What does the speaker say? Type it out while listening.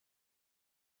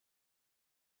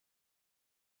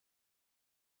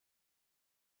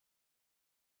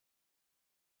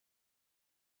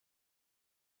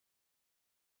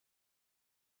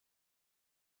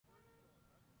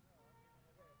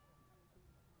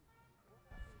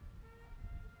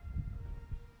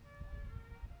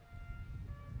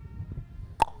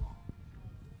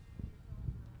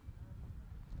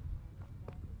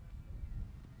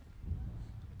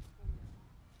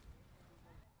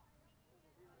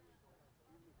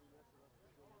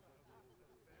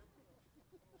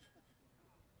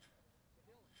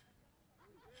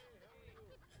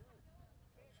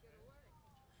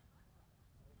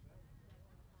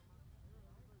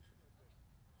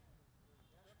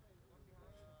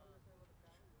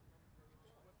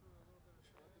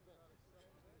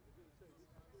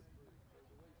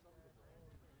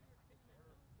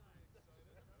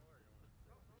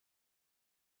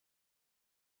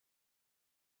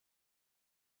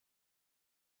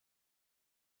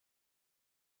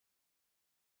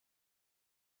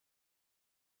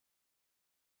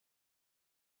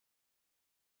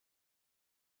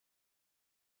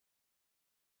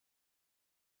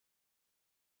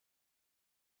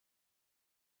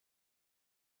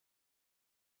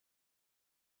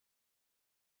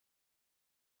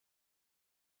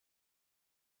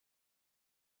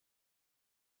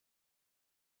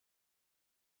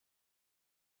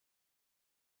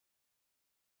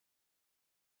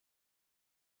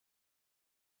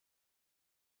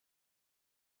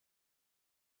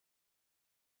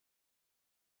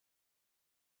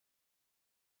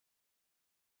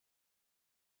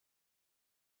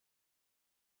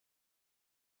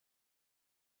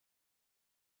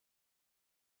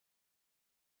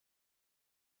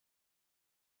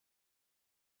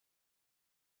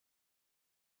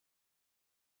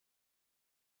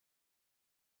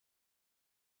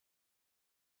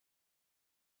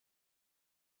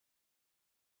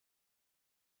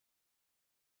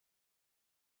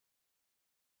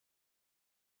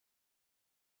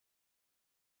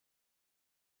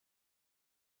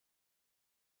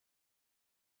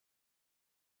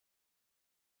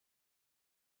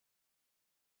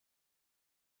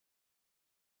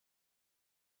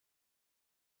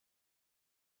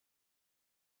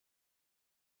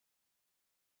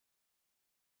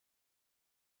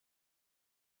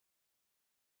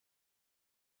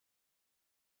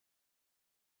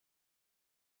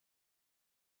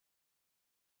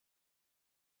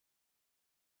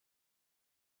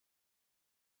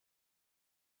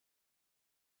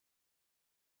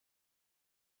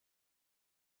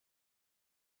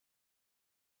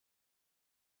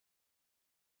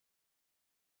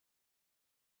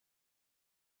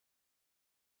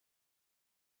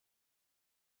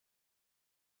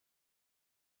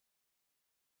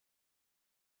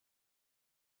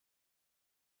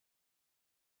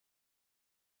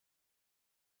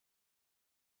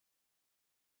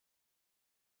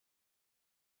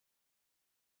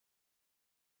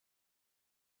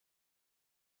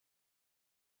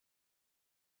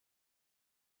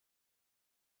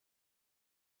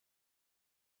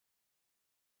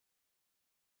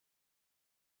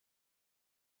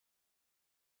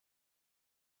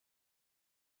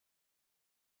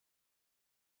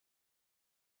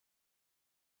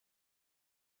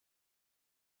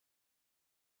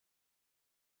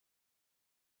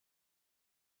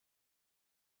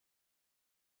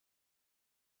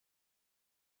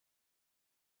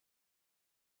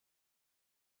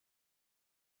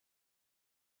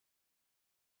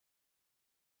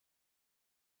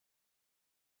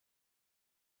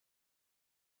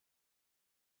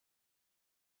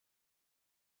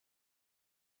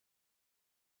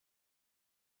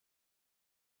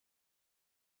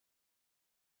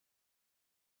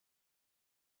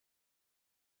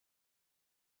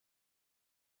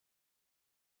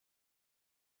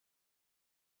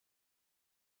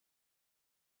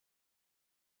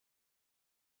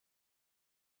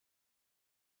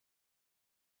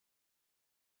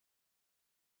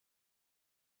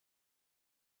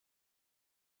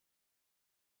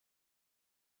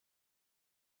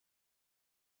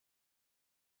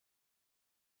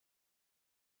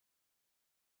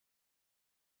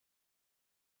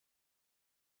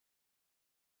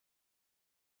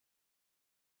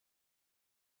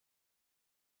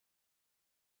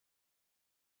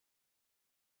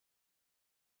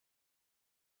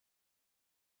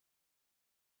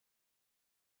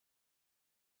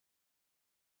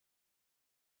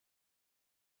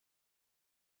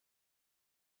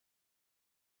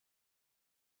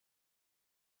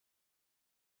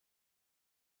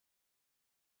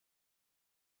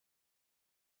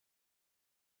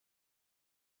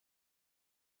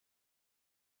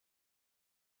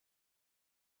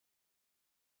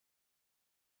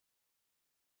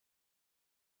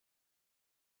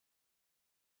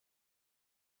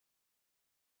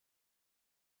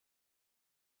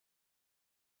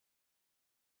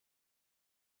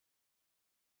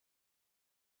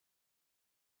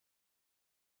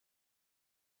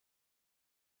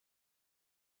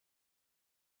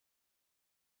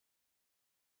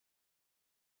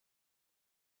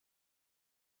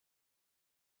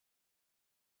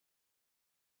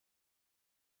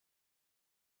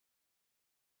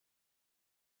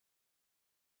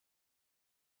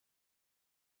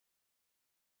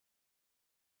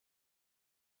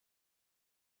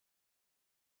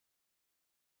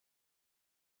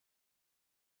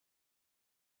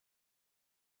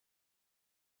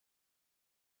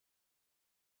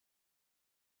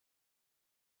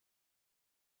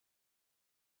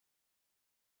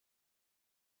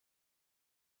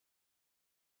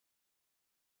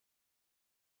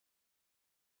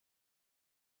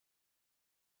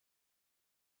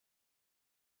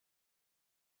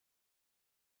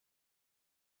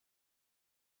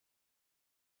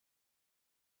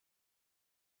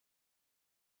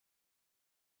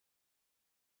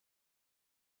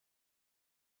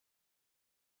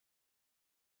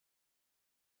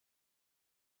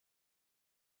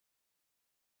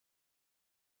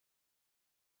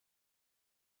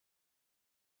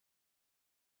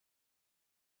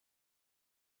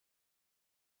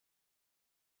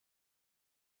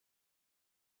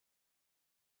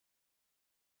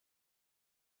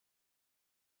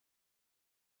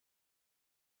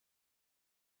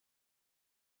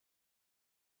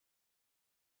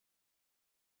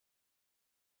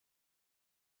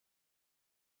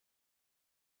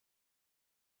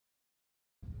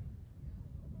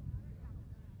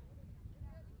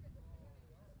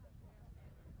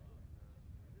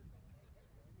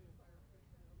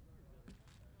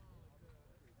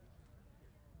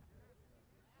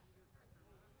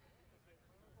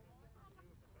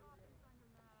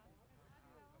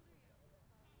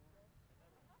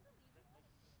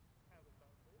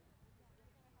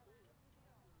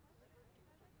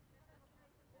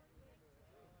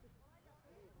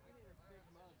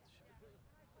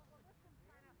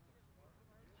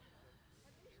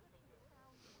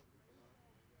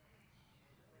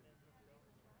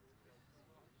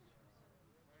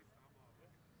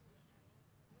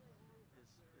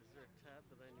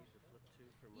two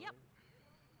for mine. Yep.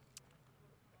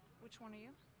 Which one are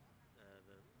you?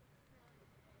 The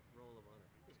roll of honor.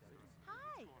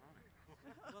 Hi. Well,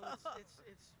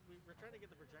 we're trying to get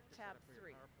the projector set Tab up for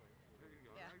 3. your PowerPoint. There you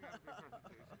go. Yeah. I got a good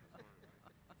presentation.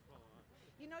 It's fine, right?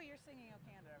 Well, You know you're singing O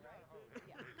Canada, right?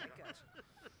 Yeah. Okay, good.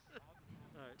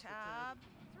 All right. Tab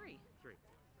 3. 3.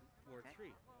 Ward Okay.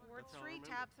 3. Word That's how I 3, remember.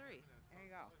 tab 3. There you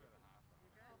go.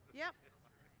 Yep. yes.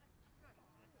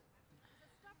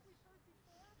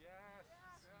 Yeah,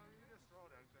 you just throw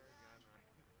it out there again, right?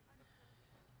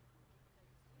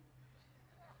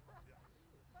 yeah.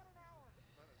 About an hour.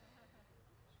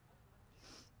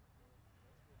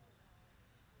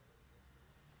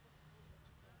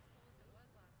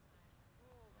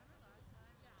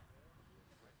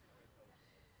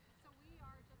 So we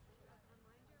are, just as a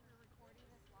reminder, we're recording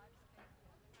this live space.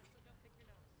 So don't pick your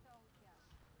nose. So, yeah.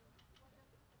 Well,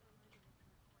 just as a reminder,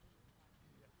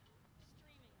 we're recording this live.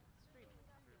 Streaming.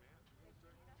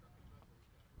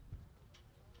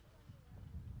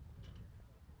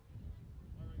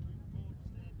 All right, we can both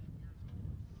stand in here,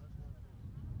 so that's what I'm doing.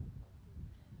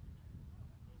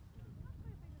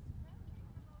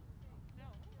 No.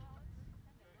 Yeah.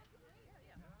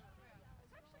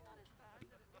 It's actually not as bad.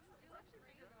 It's actually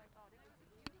bigger than I thought. It was a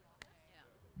cutie on it. Yeah.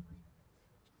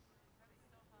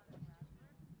 So hot in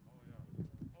Radford. Oh, yeah.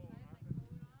 Oh, after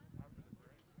the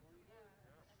break? Yeah.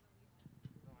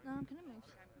 No, I'm going to move.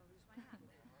 I'm going to lose my hat. I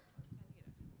need it.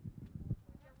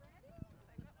 You're ready?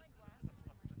 I got my glasses in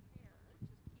my hair to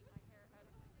keep my hair out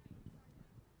of my face.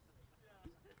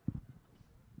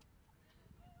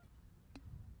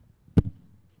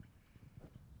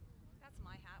 That's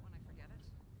my hat when I forget it.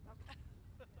 Okay.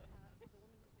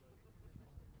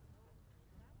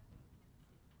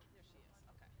 There she is.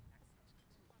 Okay. Excellent.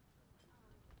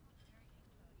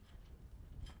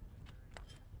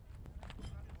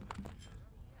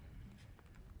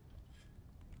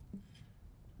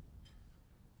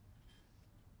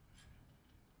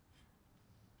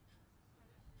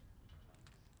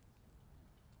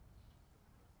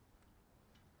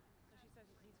 So she says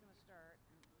he's going to start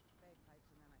and bagpipes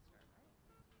and then I start,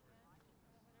 right?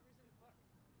 Whatever's in the book.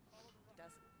 Follow the book.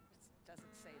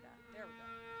 Doesn't say that. There we go.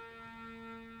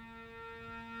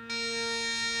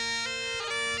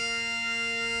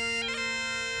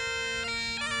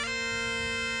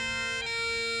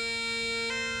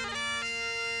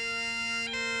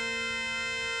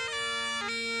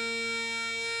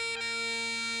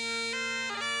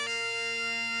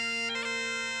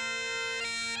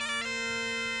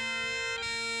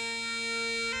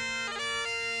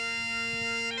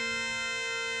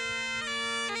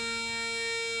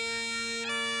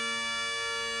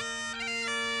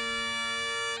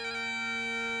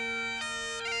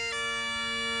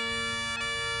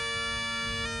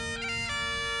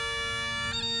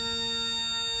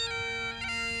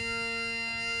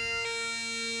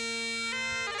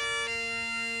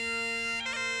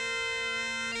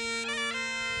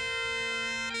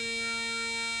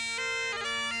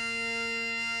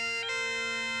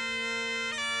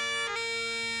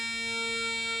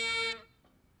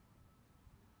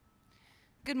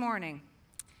 Good morning.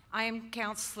 I am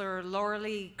Councillor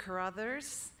Laurelie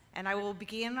Carruthers, and I will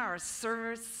begin our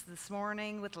service this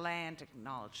morning with land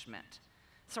acknowledgement.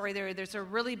 Sorry, there's a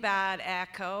really bad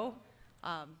echo.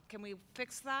 Can we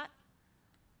fix that?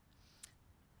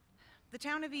 The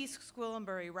town of East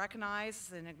Gwillimbury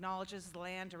recognizes and acknowledges the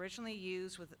land originally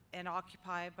used and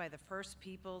occupied by the First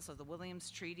Peoples of the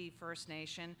Williams Treaty First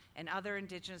Nation and other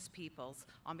Indigenous peoples.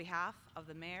 On behalf of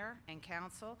the Mayor and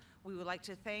Council, we would like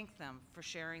to thank them for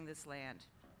sharing this land.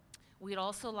 We'd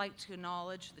also like to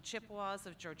acknowledge the Chippewas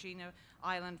of Georgina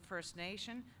Island First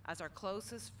Nation as our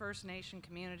closest First Nation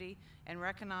community and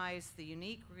recognize the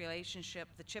unique relationship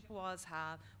the Chippewas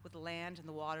have with the land and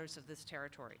the waters of this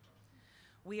territory.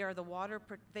 They are the water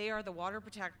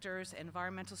protectors and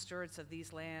environmental stewards of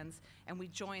these lands, and we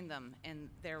join them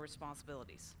in their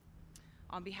responsibilities.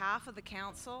 On behalf of the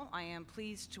Council, I am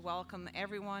pleased to welcome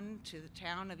everyone to the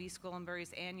town of East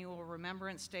Gwillimbury's annual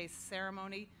Remembrance Day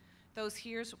ceremony, those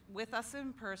here with us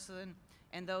in person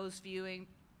and those viewing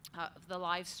the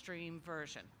live stream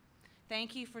version.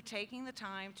 Thank you for taking the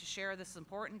time to share this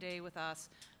important day with us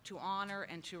to honor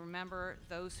and to remember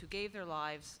those who gave their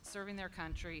lives serving their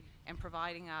country and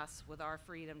providing us with our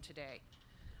freedom today.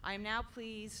 I am now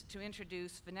pleased to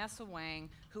introduce Vanessa Wang,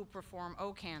 who will perform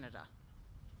O Canada.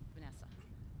 Vanessa.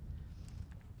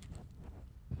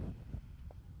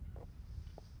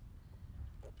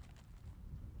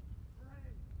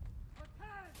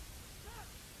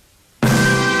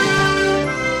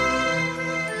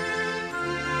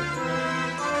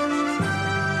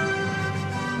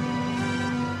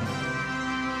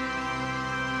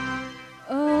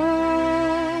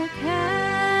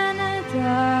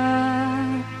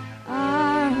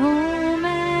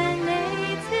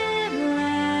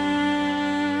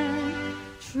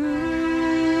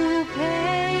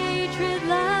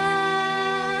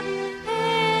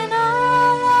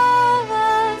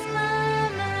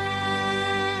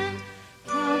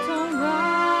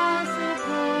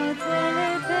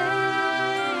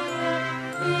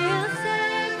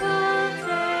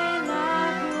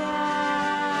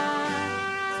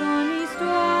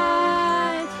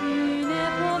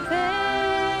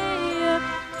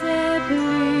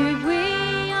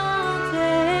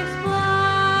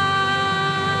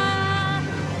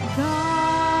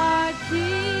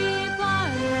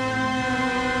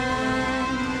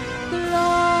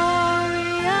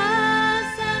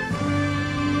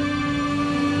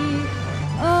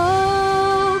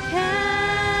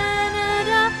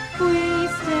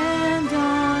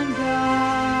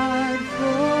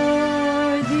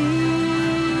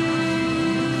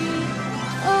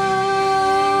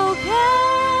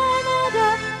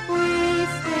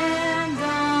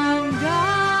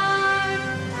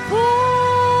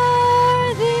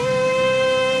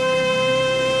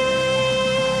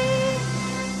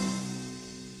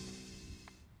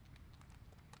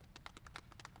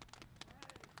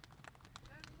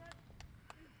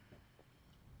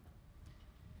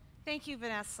 Thank you,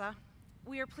 Vanessa.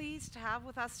 We are pleased to have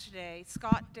with us today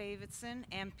Scott Davidson,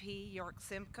 MP, York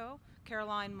Simcoe,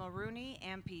 Caroline Mulrooney,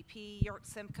 MPP, York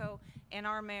Simcoe, and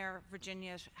our Mayor,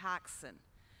 Virginia Haxon.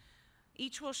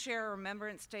 Each will share a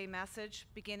Remembrance Day message,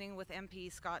 beginning with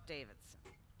MP Scott Davidson.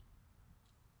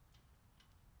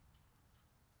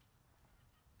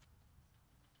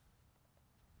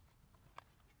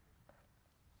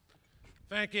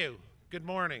 Thank you. Good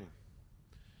morning.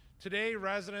 Today,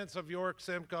 residents of York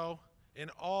Simcoe and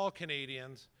all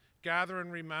Canadians gather in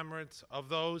remembrance of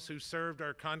those who served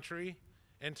our country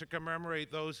and to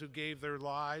commemorate those who gave their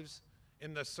lives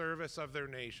in the service of their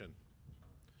nation.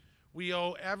 We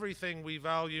owe everything we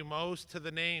value most to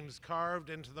the names carved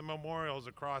into the memorials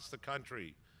across the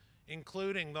country,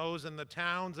 including those in the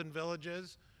towns and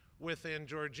villages within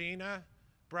Georgina,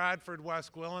 Bradford,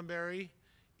 West Gwillimbury,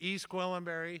 East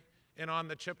Gwillimbury, and on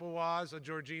the Chippewas of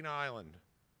Georgina Island.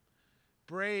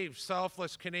 Brave,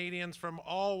 selfless Canadians from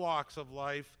all walks of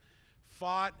life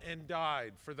fought and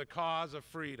died for the cause of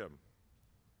freedom.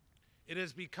 It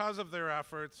is because of their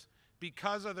efforts,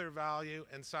 because of their value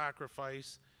and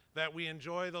sacrifice, that we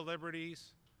enjoy the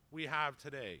liberties we have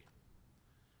today.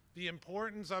 The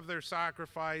importance of their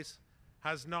sacrifice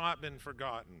has not been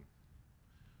forgotten.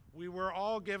 We were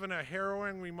all given a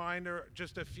harrowing reminder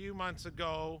just a few months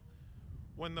ago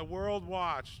when the world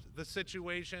watched the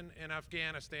situation in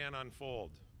Afghanistan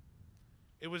unfold.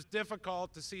 It was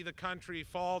difficult to see the country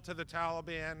fall to the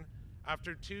Taliban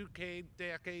after 2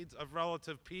 decades of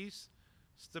relative peace,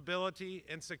 stability,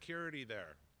 and security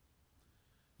there.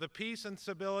 The peace and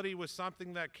stability was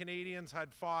something that Canadians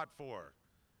had fought for,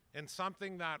 and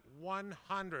something that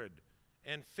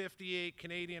 158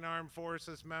 Canadian Armed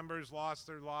Forces members lost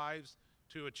their lives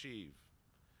to achieve.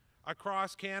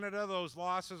 Across Canada, those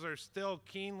losses are still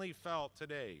keenly felt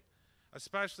today,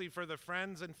 especially for the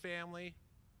friends and family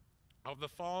of the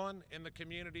fallen in the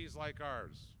communities like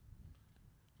ours.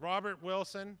 Robert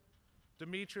Wilson,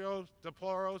 Demetrios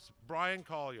Deploros, Brian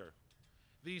Collier.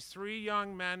 These 3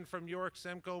 young men from York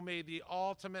Simcoe made the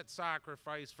ultimate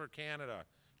sacrifice for Canada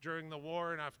during the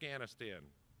war in Afghanistan.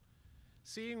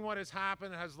 Seeing what has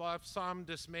happened has left some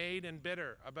dismayed and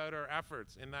bitter about our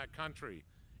efforts in that country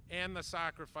and the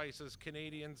sacrifices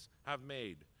Canadians have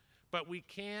made. But we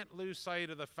can't lose sight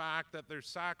of the fact that their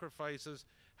sacrifices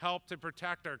help to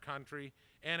protect our country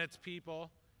and its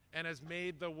people and has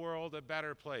made the world a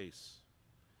better place.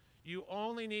 You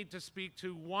only need to speak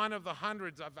to one of the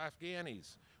hundreds of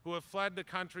Afghanis who have fled the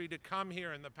country to come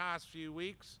here in the past few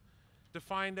weeks to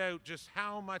find out just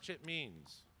how much it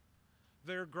means.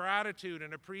 Their gratitude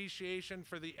and appreciation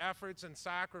for the efforts and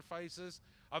sacrifices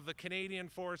of the Canadian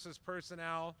Forces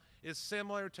personnel is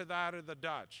similar to that of the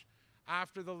Dutch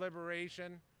after the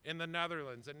liberation in the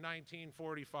Netherlands in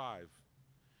 1945.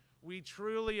 We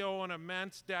truly owe an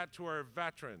immense debt to our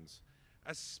veterans,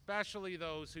 especially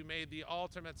those who made the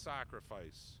ultimate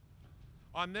sacrifice.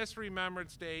 On this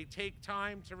Remembrance Day, take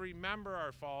time to remember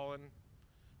our fallen,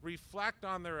 reflect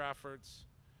on their efforts,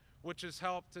 which has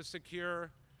helped to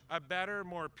secure a better,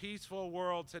 more peaceful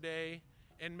world today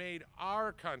and made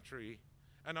our country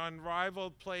an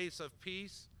unrivaled place of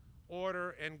peace,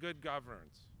 order, and good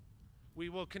governance. We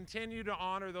will continue to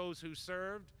honor those who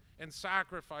served and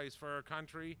sacrificed for our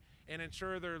country and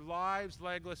ensure their lives,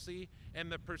 legacy,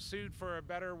 and the pursuit for a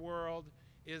better world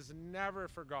is never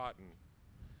forgotten.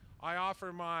 I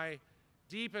offer my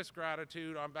deepest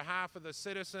gratitude on behalf of the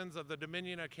citizens of the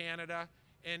Dominion of Canada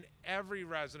and every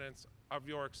resident of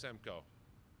York Simcoe.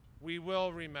 We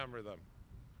will remember them.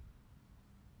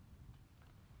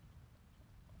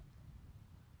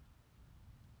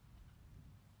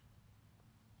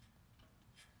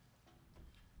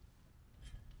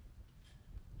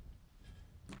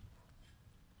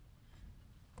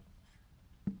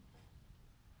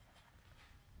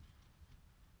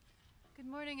 Good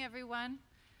morning, everyone.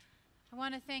 I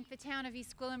want to thank the town of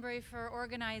East Gwillimbury for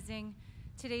organizing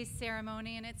today's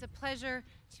ceremony, and it's a pleasure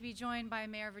to be joined by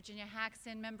Mayor Virginia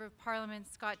Haxon, Member of Parliament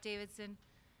Scott Davidson,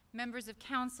 members of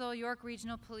Council, York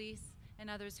Regional Police, and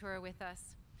others who are with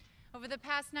us. Over the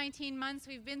past 19 months,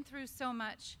 we've been through so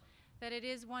much that it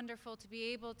is wonderful to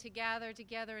be able to gather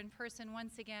together in person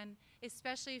once again,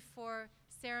 especially for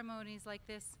ceremonies like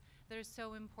this that are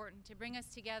so important, to bring us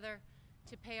together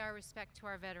to pay our respect to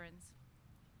our veterans.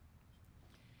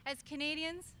 As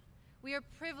Canadians, we are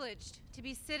privileged to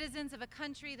be citizens of a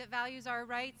country that values our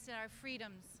rights and our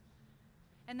freedoms.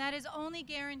 And that is only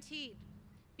guaranteed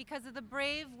because of the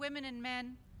brave women and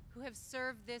men who have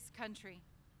served this country.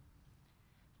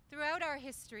 Throughout our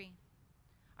history,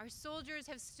 our soldiers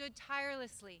have stood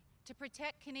tirelessly to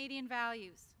protect Canadian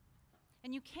values.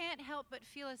 And you can't help but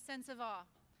feel a sense of awe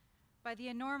by the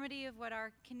enormity of what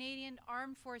our Canadian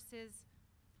Armed Forces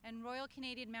and Royal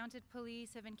Canadian Mounted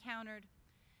Police have encountered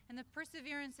and the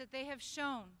perseverance that they have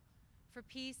shown for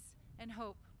peace and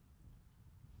hope.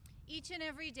 Each and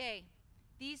every day,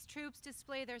 these troops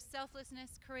display their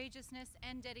selflessness, courageousness,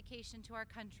 and dedication to our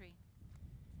country.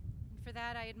 And for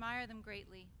that, I admire them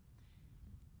greatly.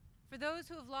 For those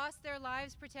who have lost their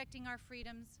lives protecting our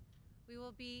freedoms, we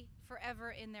will be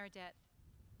forever in their debt.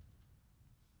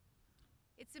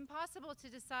 It's impossible to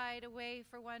decide a way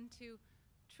for one to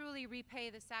truly repay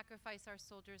the sacrifice our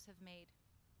soldiers have made.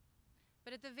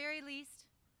 But at the very least,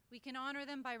 we can honor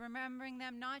them by remembering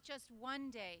them not just one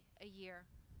day a year,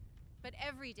 but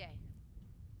every day.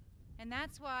 And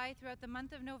that's why throughout the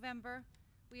month of November,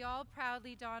 we all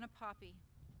proudly don a poppy.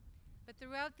 But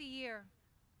throughout the year,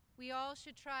 we all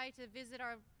should try to visit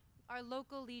our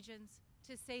local legions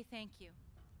to say thank you.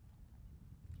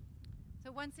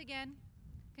 So once again,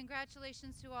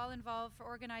 congratulations to all involved for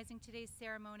organizing today's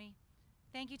ceremony.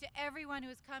 Thank you to everyone who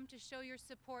has come to show your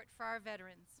support for our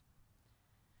veterans.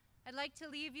 I'd like to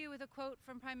leave you with a quote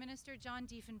from Prime Minister John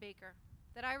Diefenbaker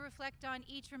that I reflect on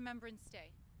each Remembrance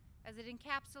Day, as it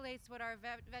encapsulates what our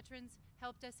veterans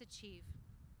helped us achieve.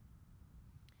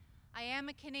 I am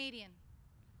a Canadian,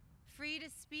 free to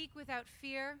speak without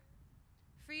fear,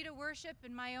 free to worship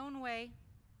in my own way,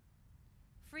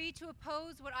 free to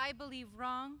oppose what I believe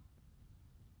wrong,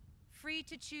 free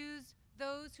to choose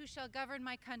those who shall govern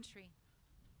my country.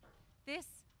 This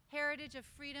heritage of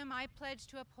freedom I pledge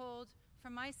to uphold for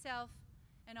myself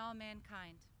and all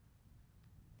mankind.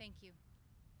 Thank you.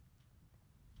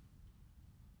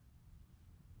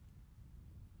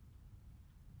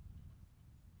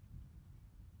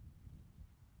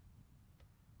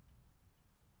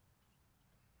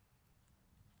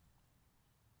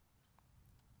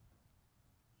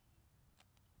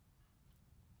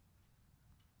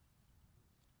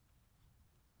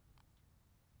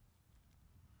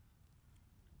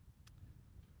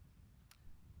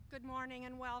 Good morning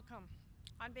and welcome.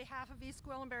 On behalf of East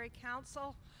Gwillimbury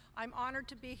Council, I'm honored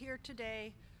to be here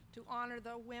today to honor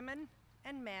the women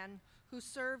and men who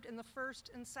served in the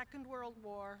First and Second World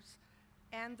Wars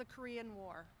and the Korean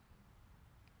War,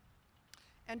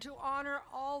 and to honor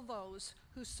all those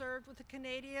who served with the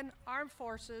Canadian Armed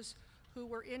Forces who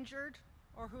were injured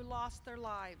or who lost their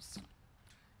lives.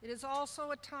 It is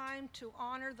also a time to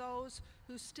honor those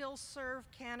who still serve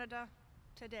Canada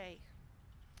today.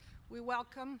 We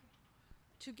welcome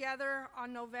together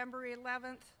on November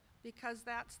 11th because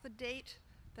that's the date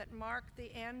that marked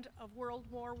the end of World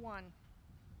War I,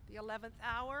 the 11th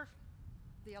hour,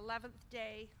 the 11th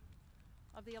day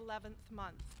of the 11th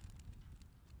month.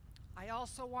 I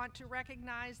also want to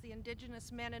recognize the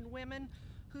Indigenous men and women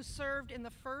who served in the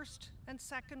First and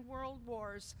Second World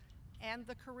Wars and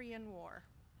the Korean War.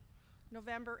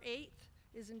 November 8th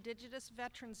is Indigenous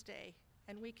Veterans Day,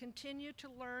 and we continue to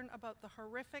learn about the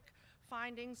horrific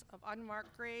findings of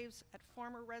unmarked graves at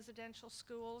former residential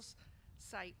schools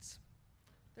sites.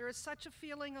 There is such a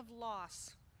feeling of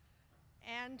loss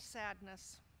and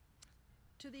sadness.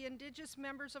 To the Indigenous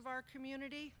members of our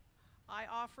community, I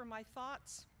offer my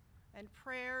thoughts and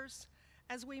prayers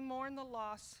as we mourn the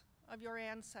loss of your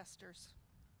ancestors.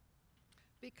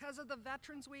 Because of the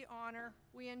veterans we honor,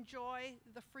 we enjoy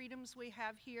the freedoms we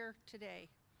have here today.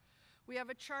 We have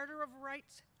a Charter of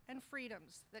Rights and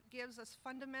Freedoms that gives us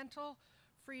fundamental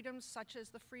freedoms such as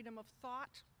the freedom of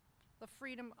thought, the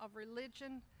freedom of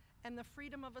religion, and the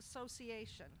freedom of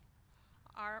association.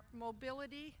 Our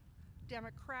mobility,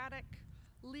 democratic,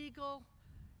 legal,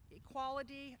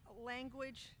 equality,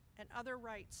 language, and other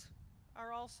rights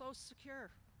are also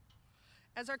secure.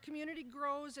 As our community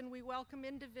grows and we welcome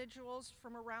individuals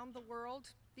from around the world,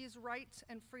 these rights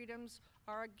and freedoms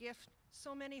are a gift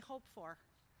so many hope for.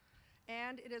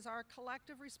 And it is our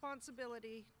collective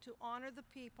responsibility to honor the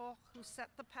people who set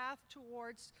the path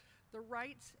towards the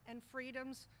rights and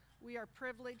freedoms we are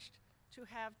privileged to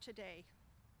have today.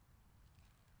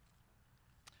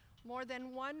 More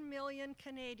than 1 million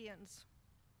Canadians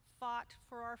fought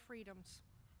for our freedoms.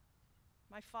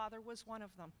 My father was one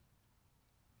of them.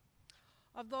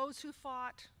 Of those who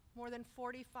fought, more than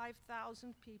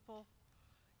 45,000 people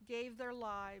gave their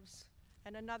lives,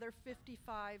 and another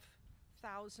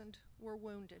 55,000 were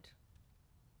wounded.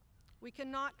 We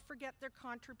cannot forget their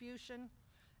contribution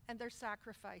and their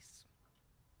sacrifice.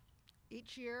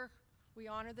 Each year, we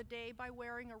honor the day by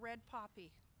wearing a red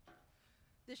poppy.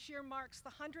 This year marks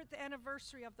the 100th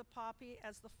anniversary of the poppy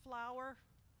as the flower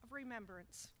of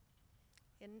remembrance.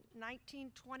 In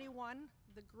 1921,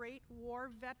 the Great War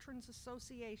Veterans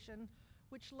Association,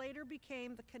 which later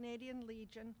became the Canadian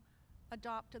Legion,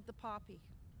 adopted the poppy.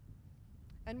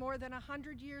 And more than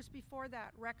 100 years before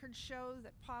that, records show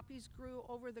that poppies grew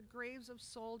over the graves of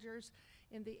soldiers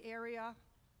in the area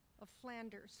of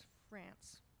Flanders,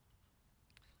 France.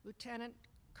 Lieutenant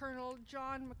Colonel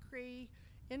John McCrae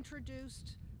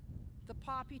introduced the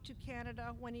poppy to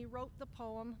Canada when he wrote the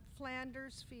poem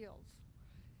Flanders Fields,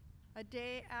 a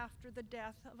day after the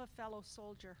death of a fellow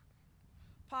soldier.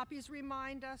 Poppies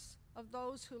remind us of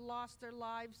those who lost their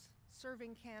lives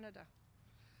serving Canada.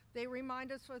 They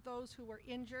remind us of those who were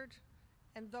injured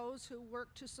and those who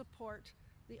worked to support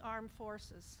the armed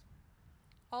forces.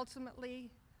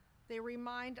 Ultimately, they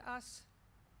remind us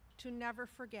to never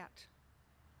forget.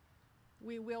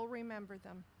 We will remember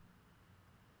them.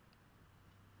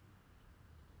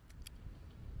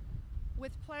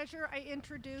 With pleasure, I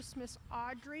introduce Miss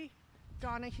Audrey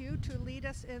Donahue to lead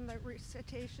us in the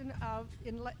recitation of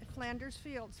Flanders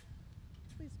Fields.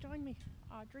 Please join me,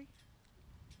 Audrey.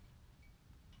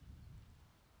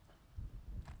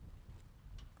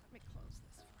 Let me close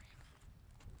this for you.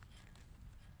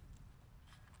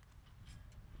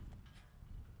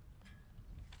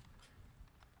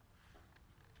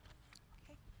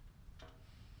 Okay.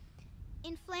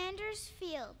 In Flanders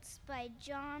Fields by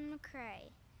John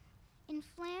McCrae. In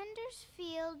Flanders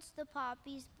Fields the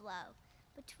poppies blow,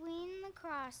 between the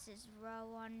crosses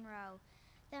row on row,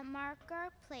 that mark our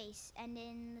place, and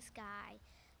in the sky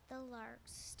the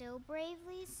larks still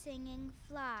bravely singing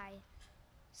fly,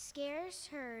 scarce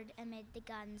heard amid the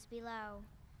guns below.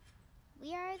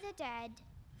 We are the dead,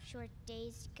 short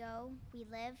days ago we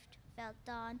lived, felt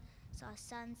dawn, saw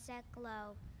sunset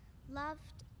glow,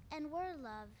 loved and were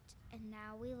loved, and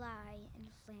now we lie in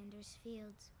Flanders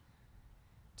Fields.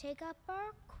 Take up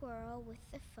our quarrel with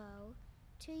the foe,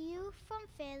 to you from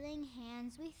failing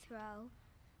hands we throw.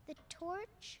 The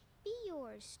torch be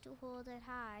yours to hold it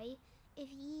high. If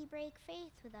ye break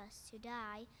faith with us to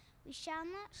die, we shall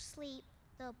not sleep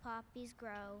though poppies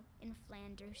grow in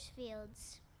Flanders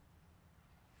Fields.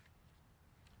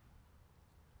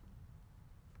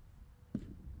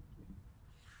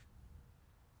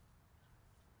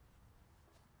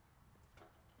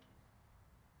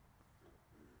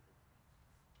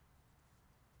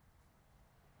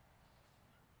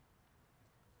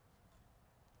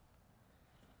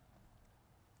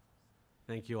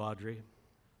 Thank you, Audrey.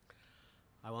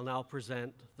 I will now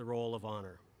present the roll of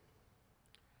honor.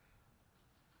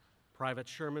 Private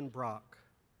Sherman Brock,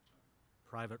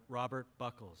 Private Robert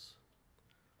Buckles,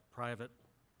 Private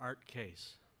Art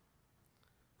Case,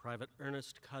 Private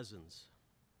Ernest Cousins,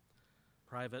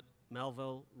 Private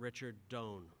Melville Richard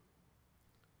Doan,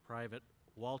 Private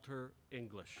Walter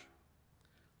English,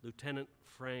 Lieutenant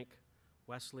Frank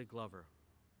Wesley Glover,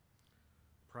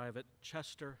 Private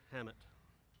Chester Hammett,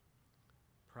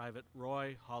 Private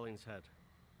Roy Hollingshead,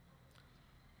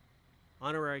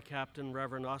 Honorary Captain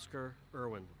Reverend Oscar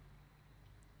Irwin,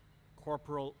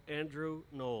 Corporal Andrew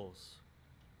Knowles,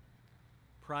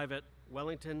 Private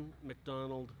Wellington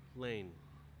McDonald Lane,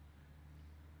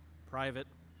 Private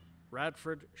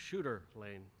Radford Shooter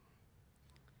Lane,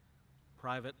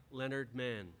 Private Leonard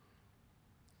Mann,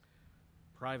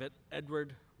 Private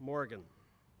Edward Morgan,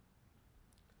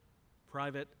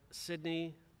 Private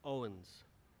Sidney Owens,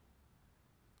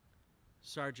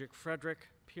 Sergeant Frederick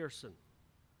Pearson,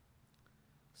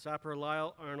 Sapper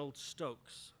Lyle Arnold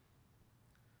Stokes,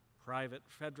 Private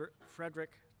Frederick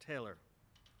Taylor,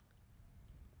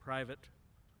 Private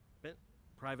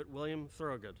William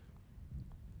Thorogood.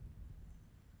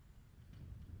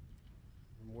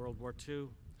 In World War II,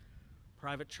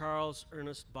 Private Charles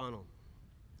Ernest Bonnell,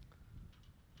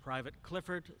 Private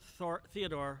Clifford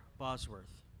Theodore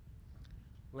Bosworth,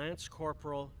 Lance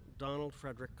Corporal Donald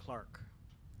Frederick Clark,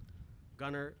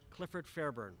 Gunner Clifford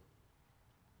Fairburn,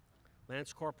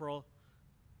 Lance Corporal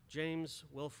James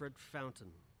Wilfred Fountain,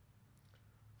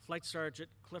 Flight Sergeant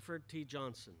Clifford T.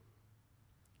 Johnson,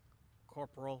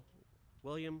 Corporal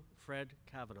William Fred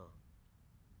Kavanaugh,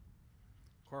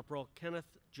 Corporal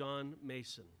Kenneth John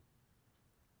Mason,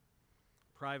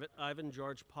 Private Ivan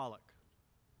George Pollock,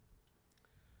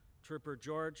 Trooper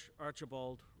George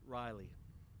Archibald Riley,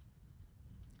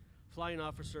 Flying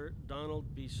Officer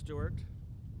Donald B. Stewart,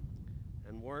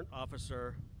 and Warrant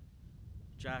Officer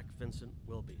Jack Vincent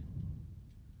Wilby.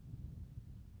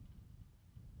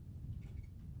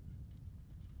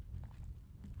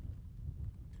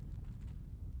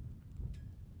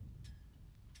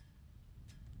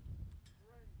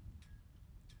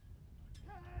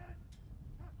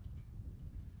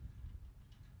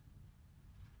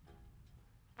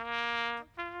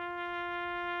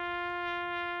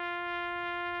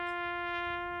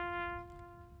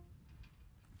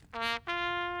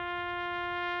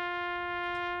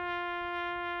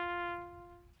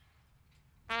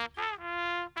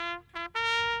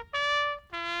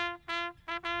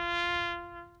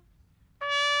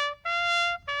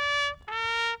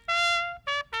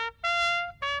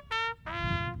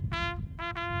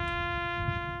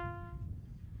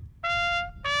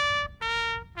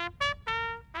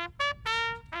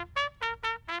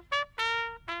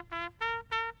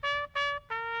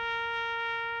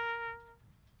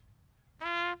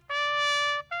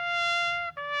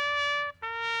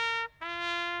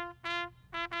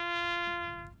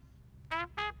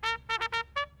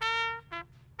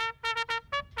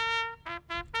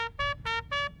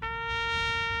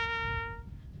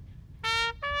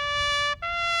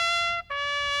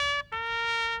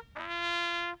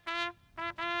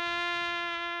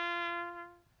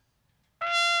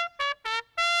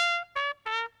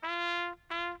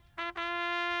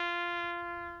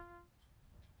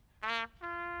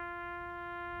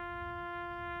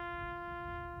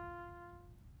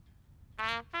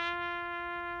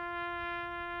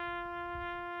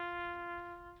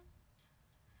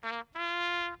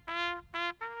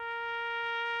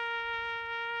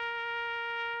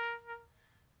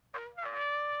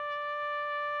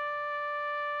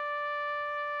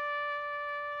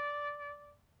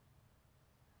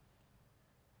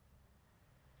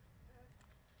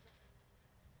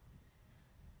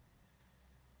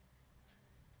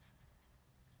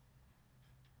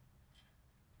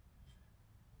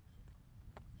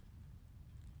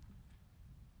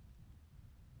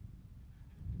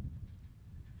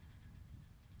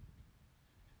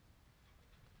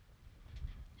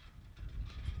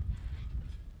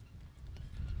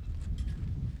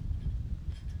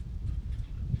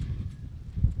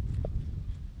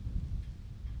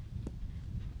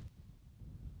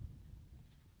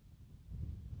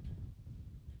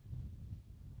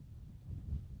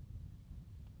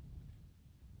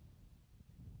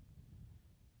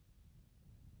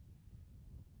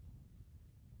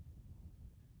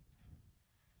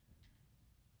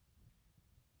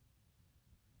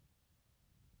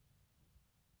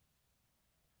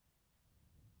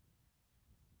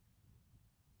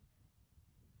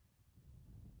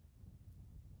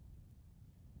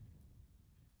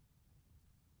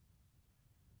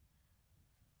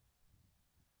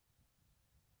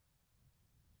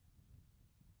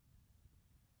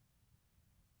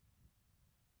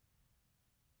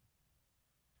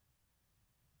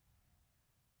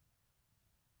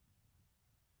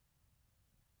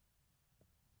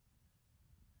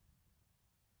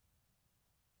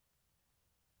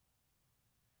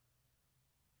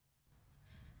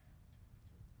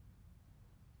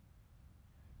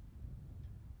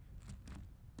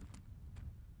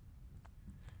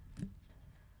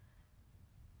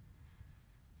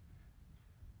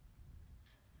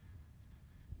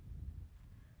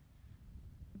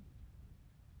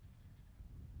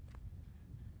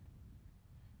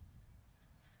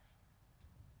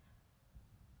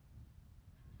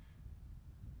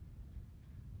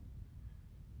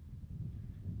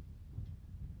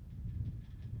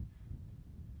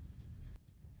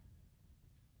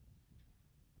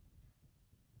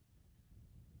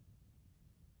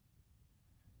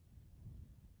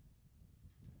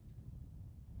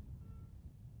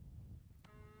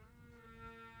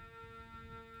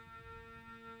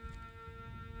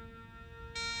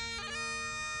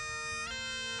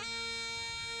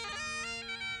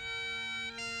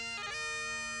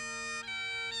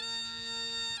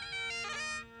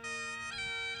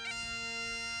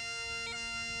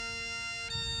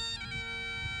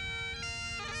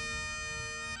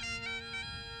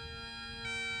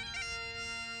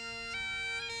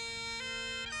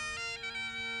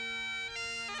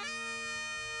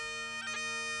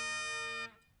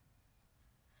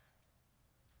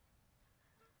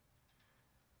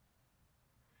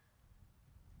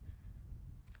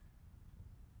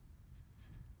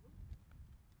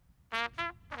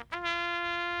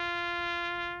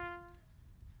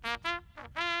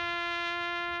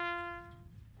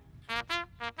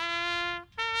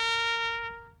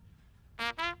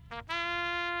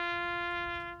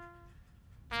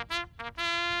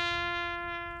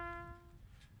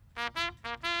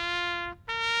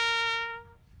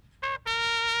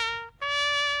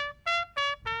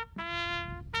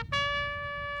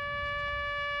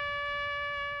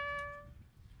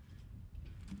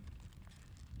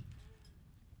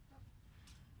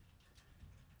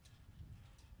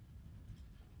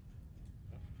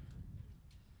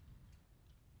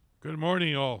 Good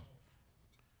morning, all.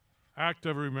 Act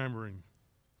of remembering.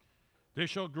 They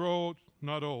shall grow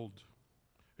not old,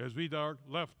 as we that are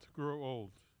left grow old.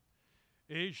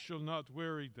 Age shall not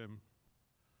weary them,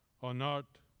 or not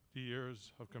the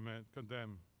years of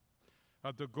condemn.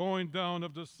 At the going down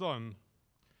of the sun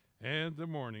and the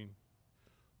morning,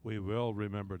 we will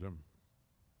remember them.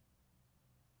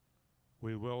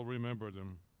 We will remember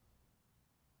them.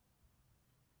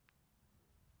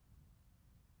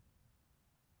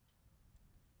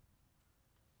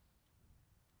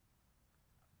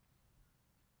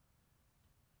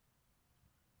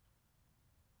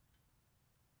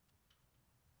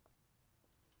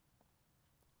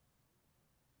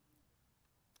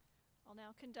 I'll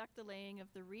now conduct the laying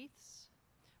of the wreaths.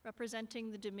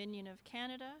 Representing the Dominion of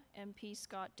Canada, MP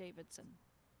Scott Davidson.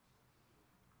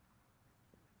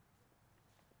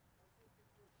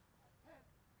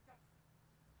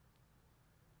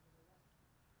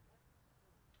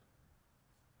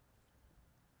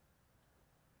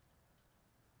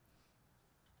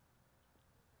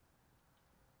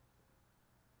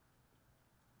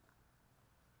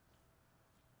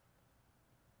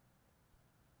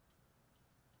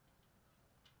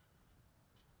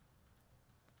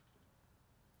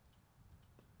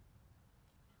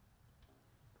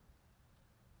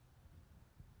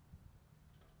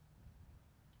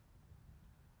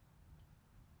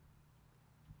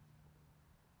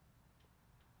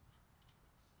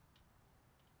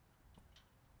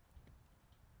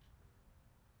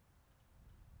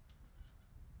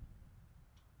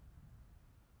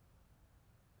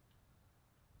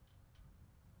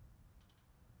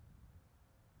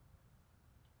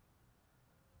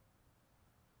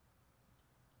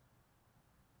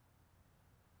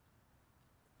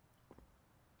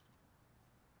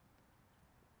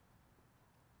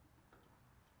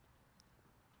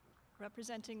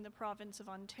 Representing the Province of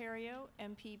Ontario,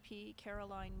 MPP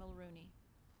Caroline Mulrooney.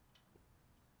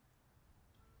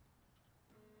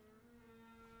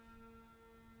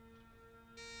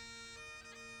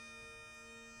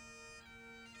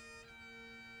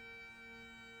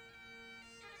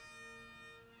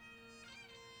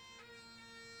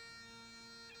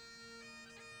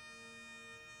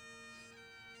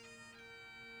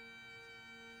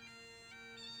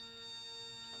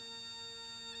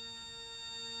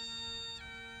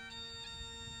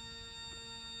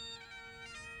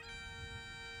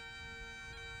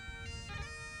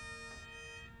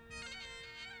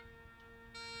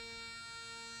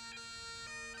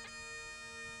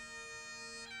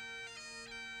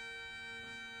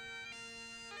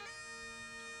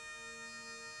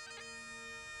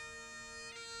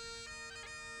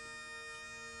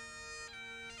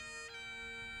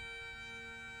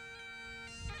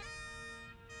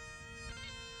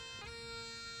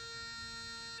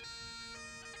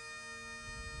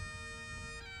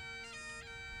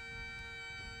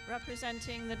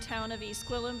 Representing the town of East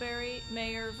Gwillimbury,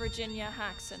 Mayor Virginia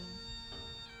Haxon.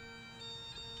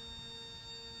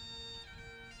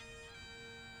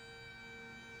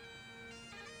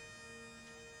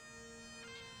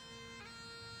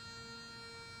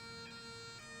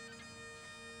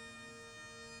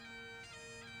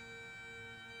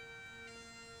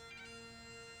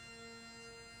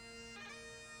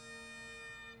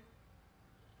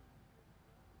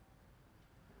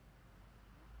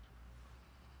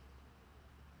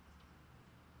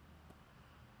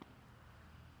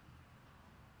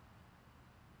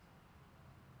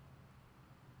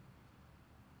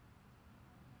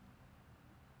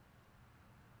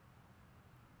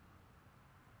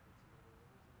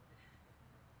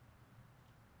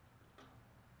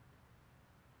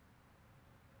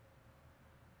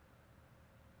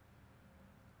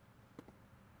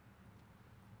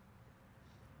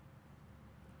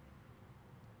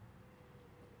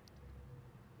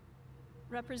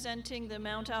 Representing the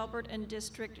Mount Albert and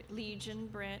District Legion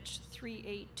Branch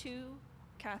 382,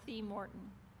 Kathy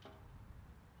Morton.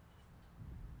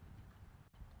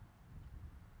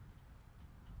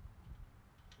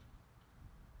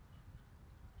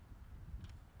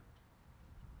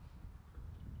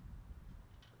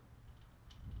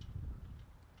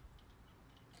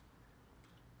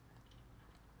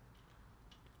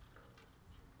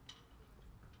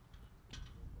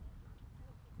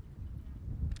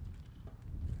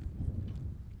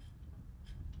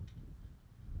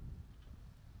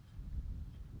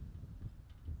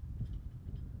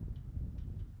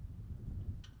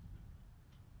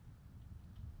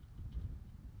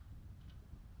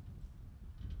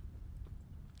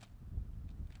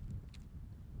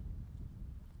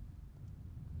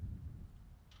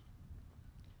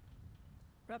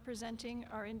 Representing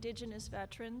our Indigenous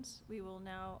veterans, we will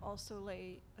now also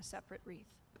lay a separate wreath.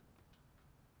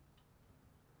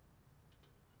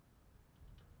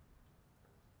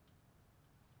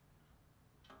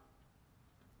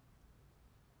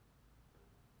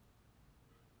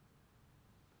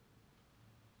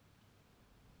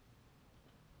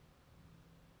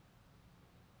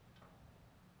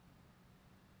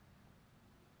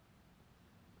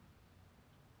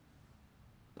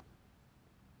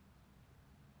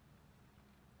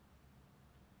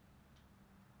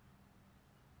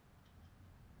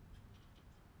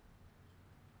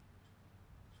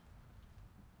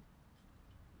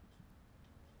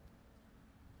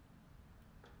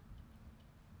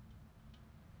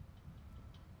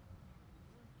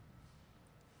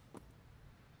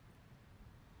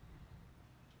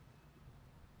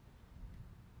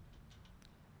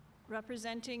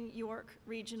 Representing York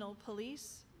Regional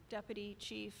Police, Deputy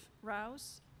Chief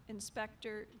Rouse,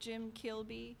 Inspector Jim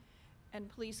Kilby, and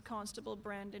Police Constable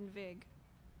Brandon Vig.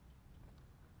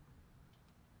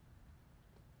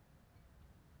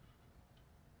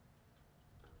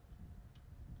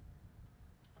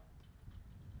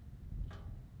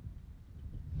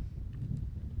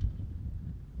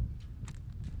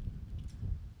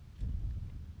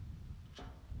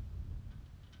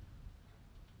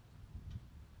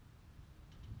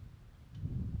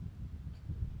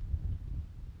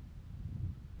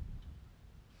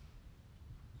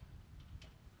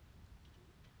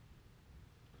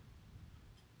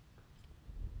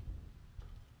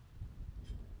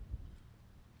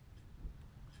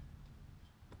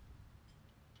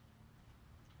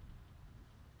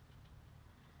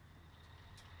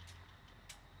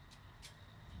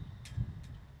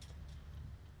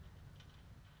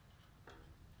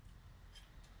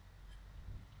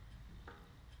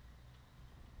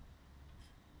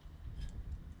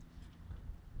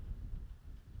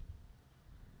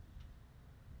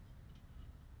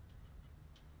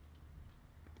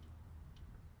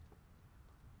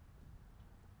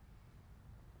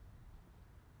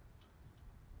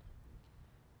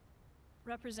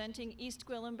 Representing East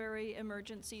Gwillimbury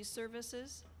Emergency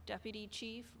Services, Deputy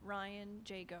Chief Ryan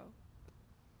Jago.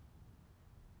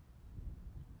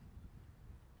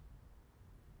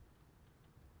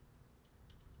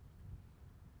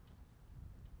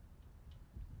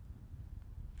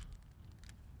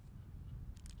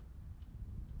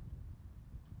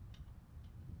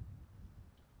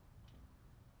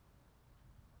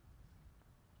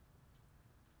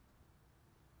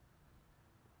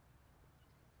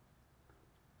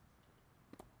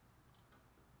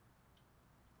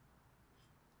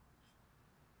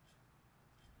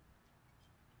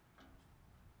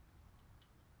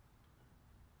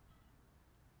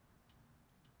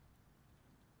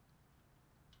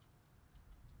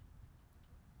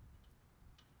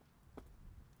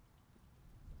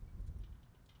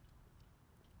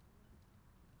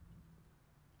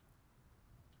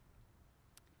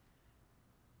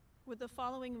 Would the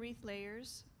following wreath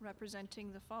layers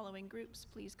representing the following groups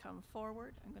please come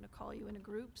forward? I'm going to call you in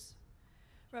groups.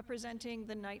 Representing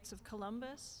the Knights of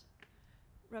Columbus,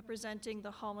 representing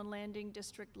the Holman Landing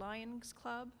District Lions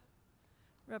Club,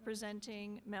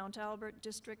 representing Mount Albert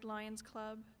District Lions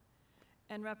Club,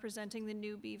 and representing the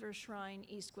New Beaver Shrine,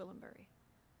 East Gwillimbury.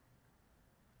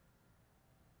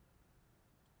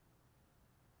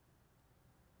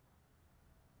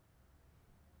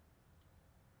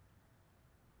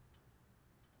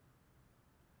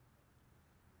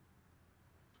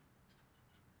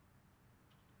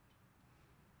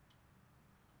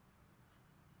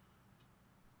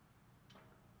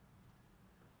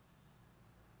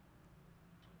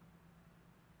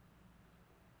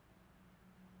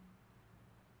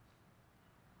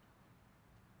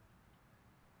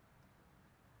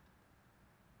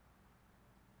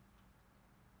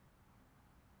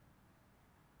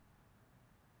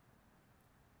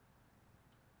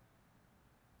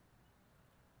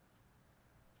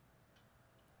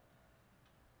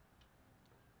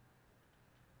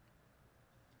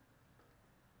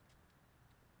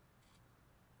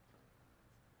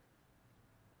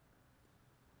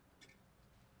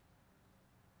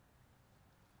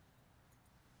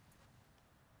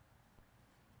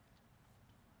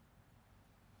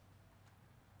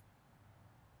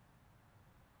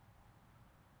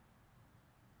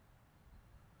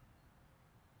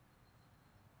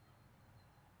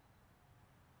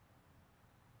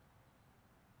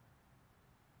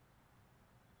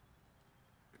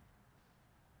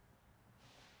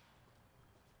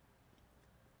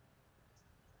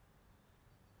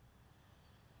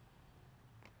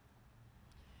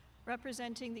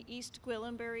 Representing the East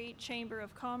Gwillimbury Chamber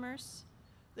of Commerce,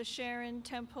 the Sharon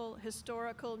Temple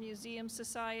Historical Museum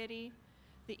Society,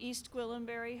 the East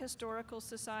Gwillimbury Historical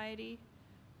Society,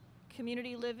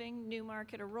 Community Living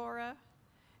Newmarket Aurora,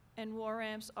 and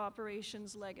War-Amp's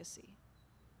Operations Legacy.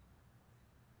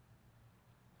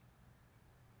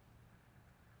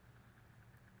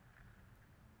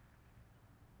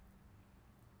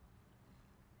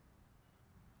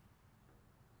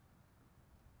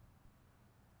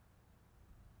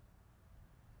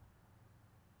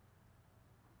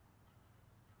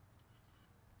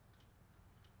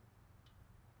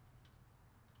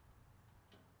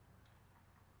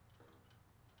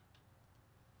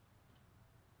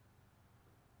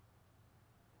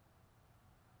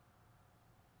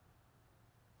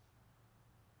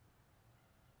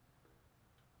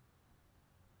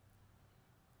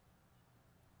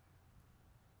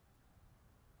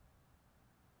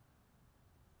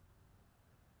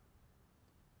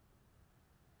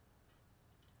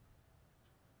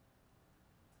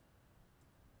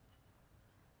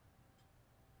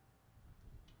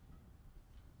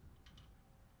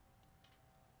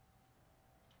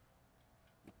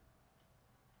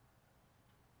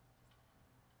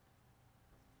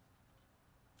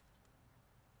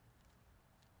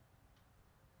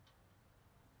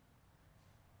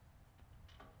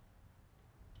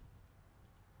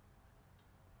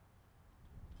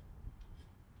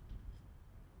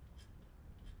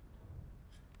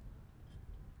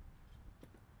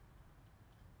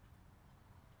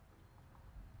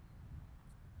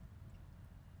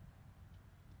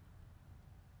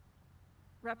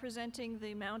 Representing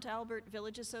the Mount Albert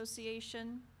Village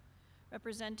Association,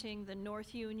 representing the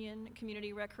North Union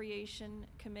Community Recreation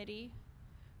Committee,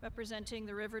 representing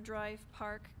the River Drive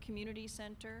Park Community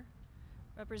Center,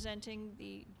 representing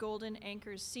the Golden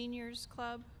Anchors Seniors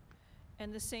Club,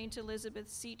 and the St. Elizabeth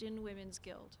Seton Women's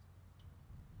Guild.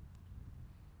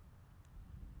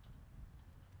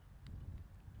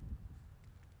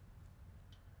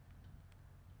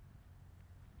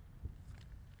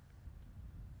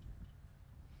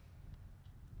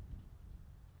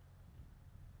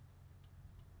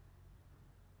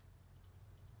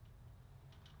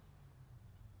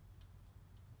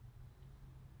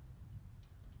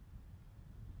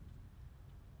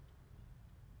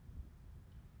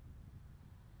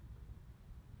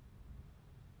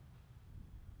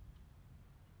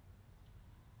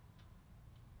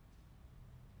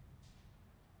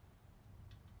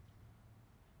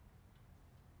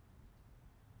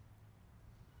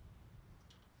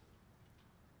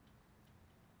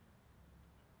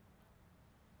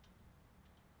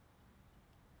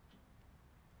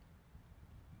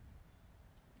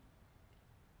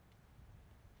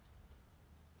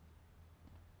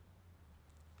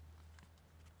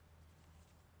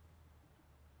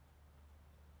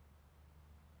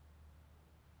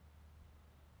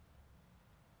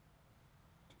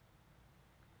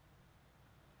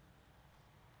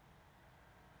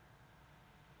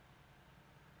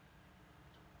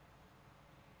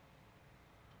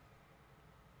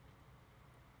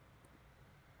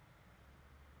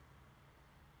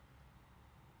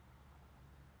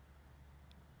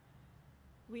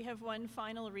 We have one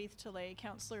final wreath to lay.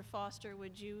 Councillor Foster,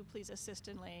 would you please assist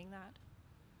in laying that?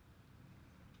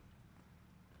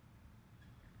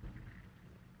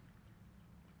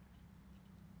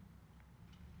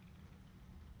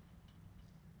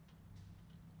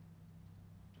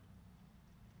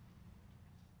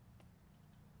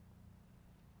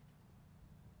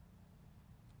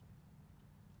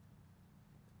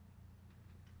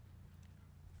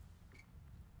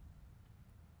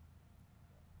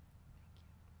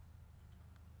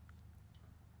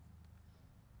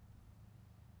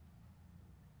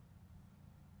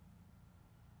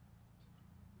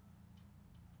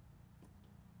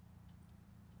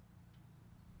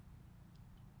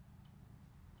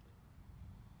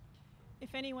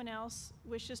 If anyone else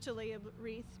wishes to lay a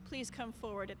wreath, please come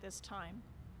forward at this time.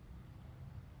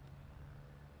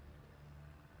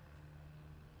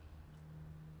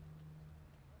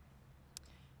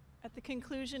 At the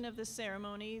conclusion of the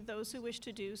ceremony, those who wish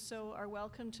to do so are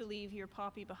welcome to leave your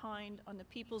poppy behind on the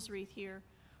People's Wreath here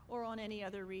or on any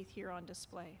other wreath here on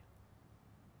display.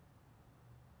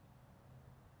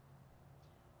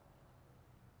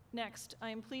 Next, I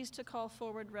am pleased to call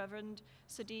forward Reverend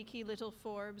Siddiqui Little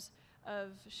Forbes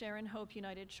of Sharon Hope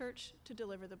United Church to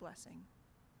deliver the blessing.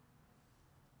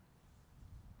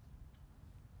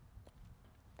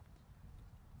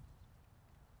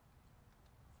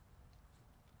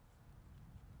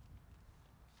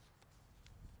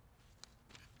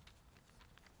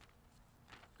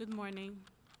 Good morning.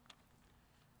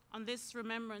 On this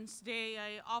Remembrance Day,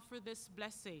 I offer this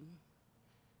blessing,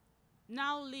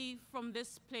 now leave from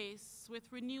this place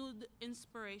with renewed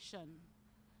inspiration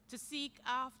to seek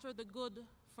after the good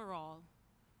for all,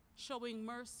 showing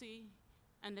mercy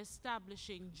and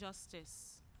establishing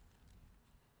justice.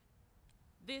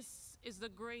 This is the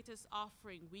greatest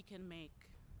offering we can make.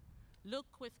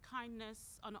 Look with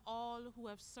kindness on all who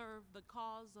have served the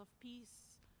cause of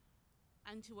peace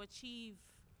and to achieve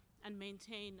and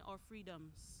maintain our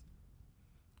freedoms.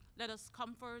 Let us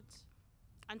comfort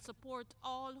and support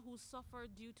all who suffer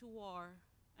due to war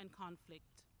and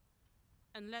conflict.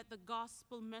 And let the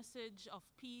gospel message of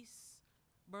peace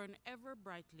burn ever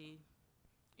brightly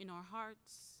in our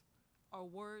hearts, our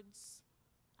words,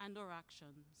 and our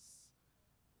actions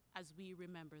as we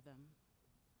remember them.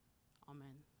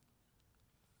 Amen.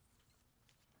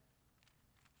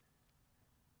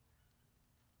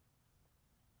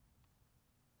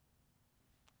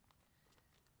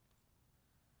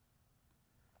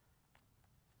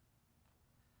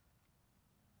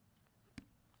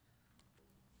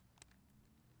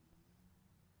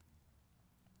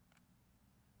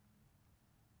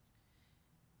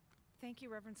 Thank you,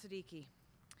 Reverend Siddiqui.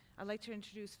 I'd like to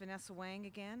introduce Vanessa Wang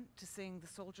again to sing The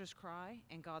Soldier's Cry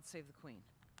and God Save the Queen.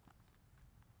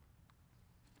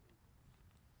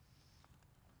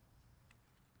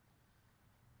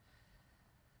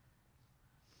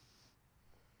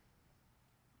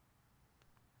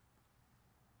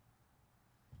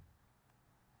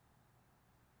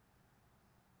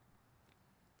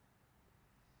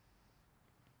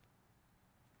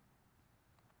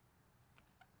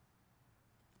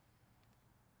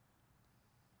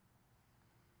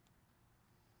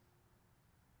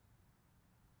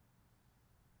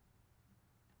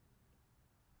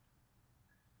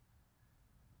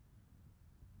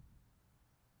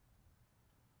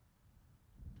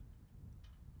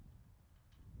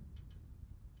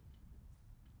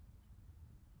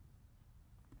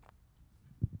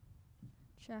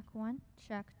 Check 1,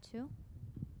 check 2.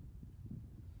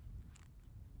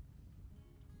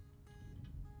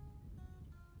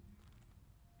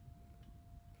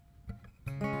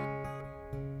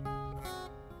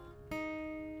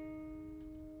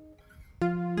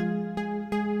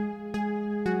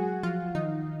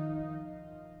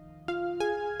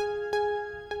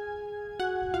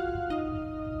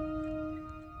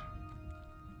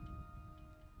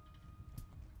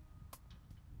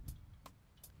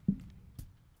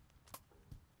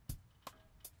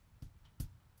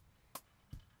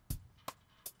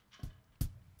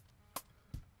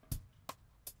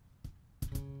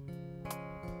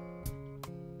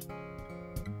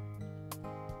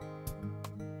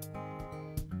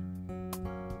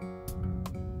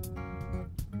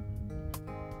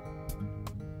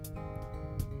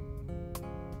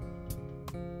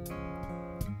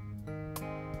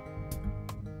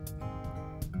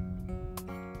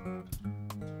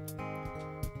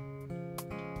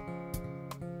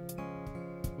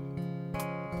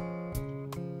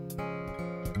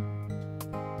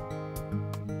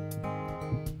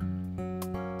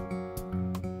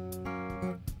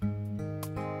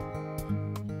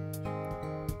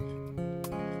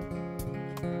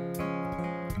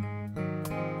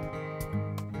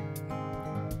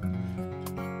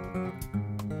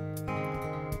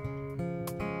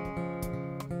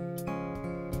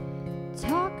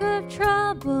 Talk of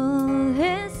trouble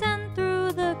is sent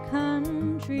through the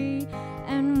country,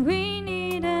 and we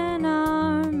need an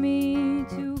army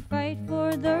to fight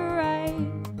for the right.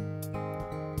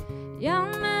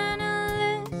 Young men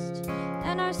enlist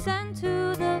and are sent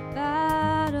to the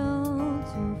battle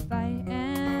to fight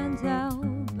and help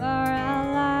our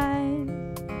allies.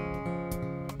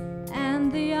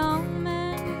 And the young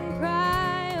men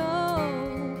cry,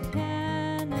 "Oh,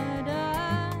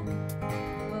 Canada,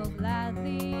 will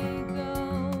gladly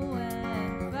go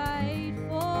and fight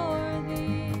for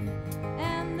thee."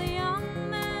 And the young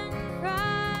men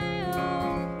cry,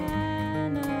 "Oh,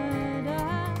 Canada,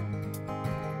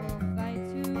 will fight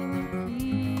to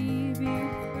keep you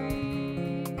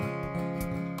free."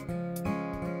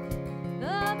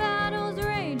 The battle's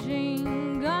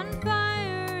raging,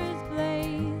 gunfire is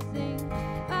blazing,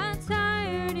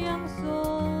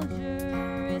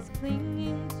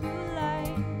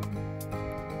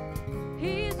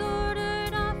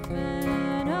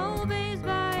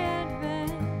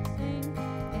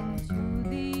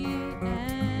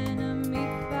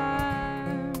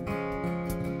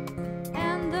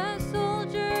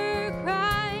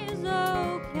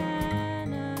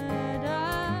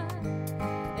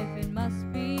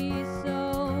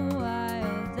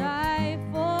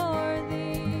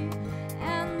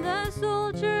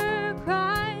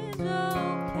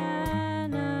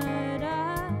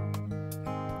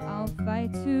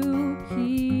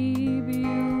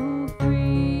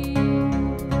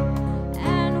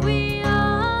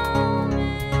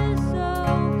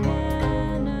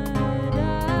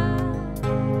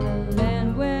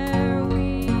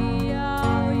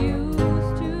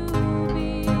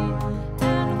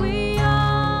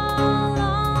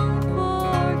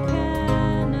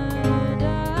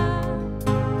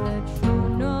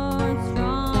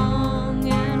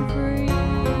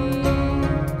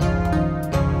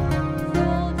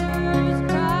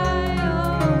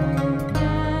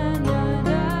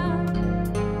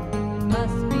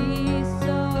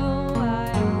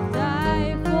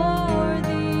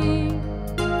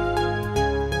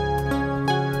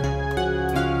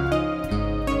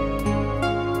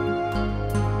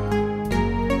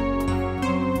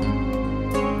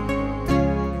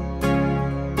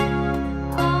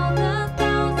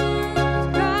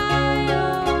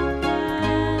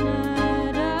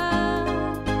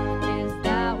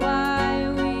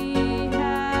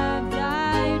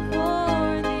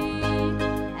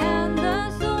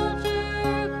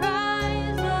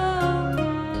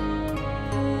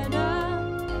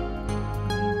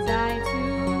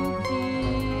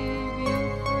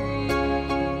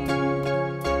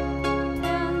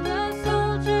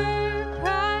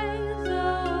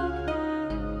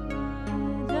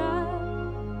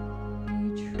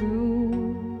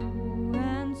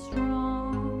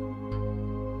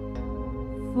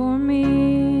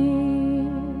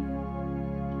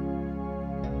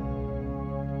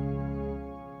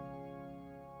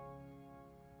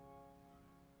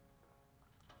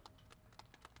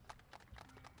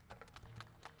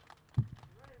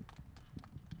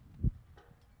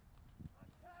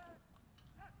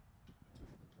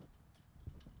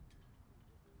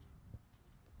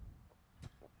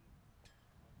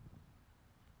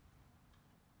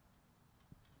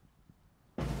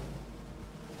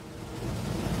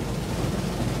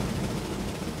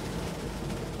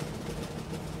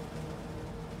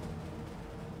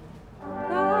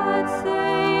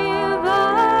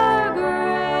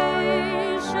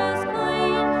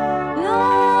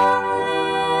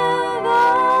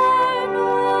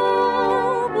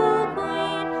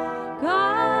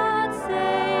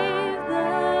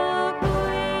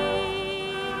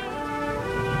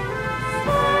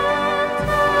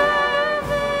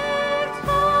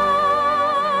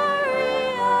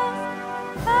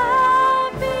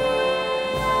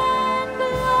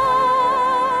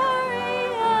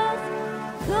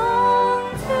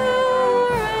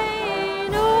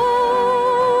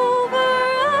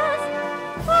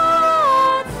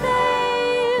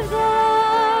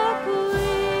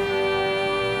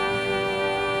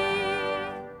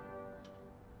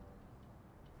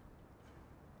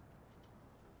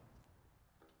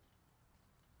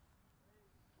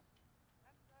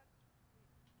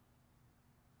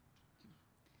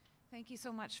 Thank you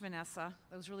so much, Vanessa.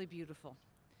 That was really beautiful.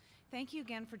 Thank you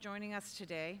again for joining us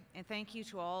today, and thank you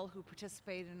to all who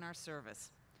participated in our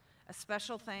service. A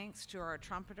special thanks to our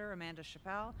trumpeter, Amanda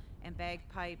Chappelle, and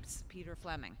bagpipes, Peter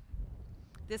Fleming.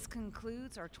 This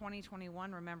concludes our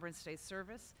 2021 Remembrance Day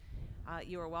service.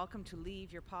 You are welcome to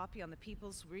leave your poppy on the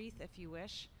People's Wreath if you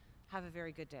wish. Have a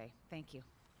very good day. Thank you.